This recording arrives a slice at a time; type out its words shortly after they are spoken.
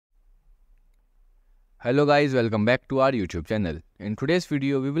Hello guys, welcome back to our YouTube channel. In today's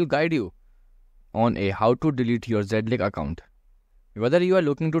video, we will guide you on how to delete your Zedlik account. Whether you are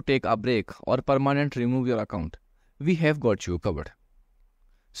looking to take a break or permanent remove your account, we have got you covered.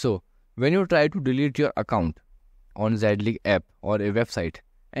 So, when you try to delete your account on Zedlik app or a website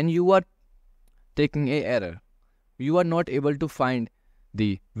and you are taking a error, you are not able to find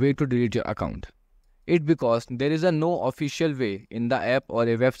the way to delete your account. It's because there is no official way in the app or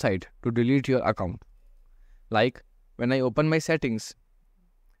a website to delete your account. Like when I open my settings,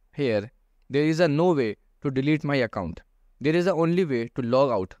 here there is no way to delete my account. There is only way to log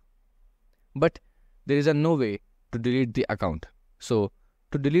out, but there is no way to delete the account. So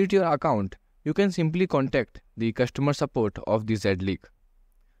to delete your account, you can simply contact the customer support of the Zedlik.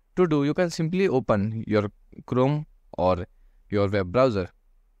 To do, you can simply open your Chrome or your web browser,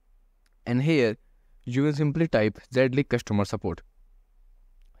 and here you will simply type Zedlik customer support.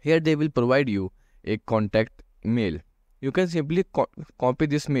 Here they will provide you a contact mail. You can simply copy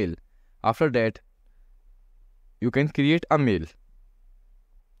this mail. After that, you can create a mail.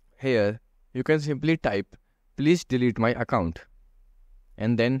 Here you can simply type please delete my account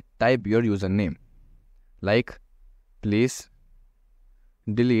and then type your username like please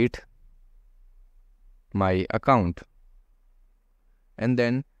delete my account and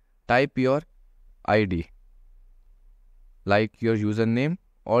then type your ID like your username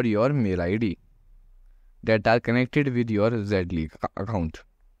or your mail ID that are connected with your Zedlik account.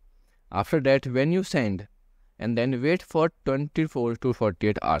 After that, when you send, and then wait for 24 to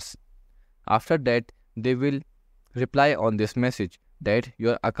 48 hours. After that, they will reply on this message that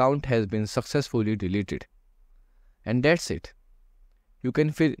your account has been successfully deleted. And that's it.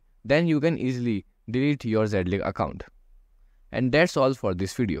 Then you can easily delete your Zedlik account. And that's all for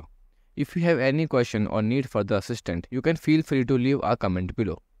this video. If you have any question or need further assistance, you can feel free to leave a comment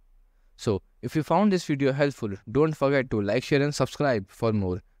below. So, if you found this video helpful, don't forget to like, share and subscribe for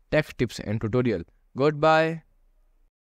more tech tips and tutorial. Goodbye.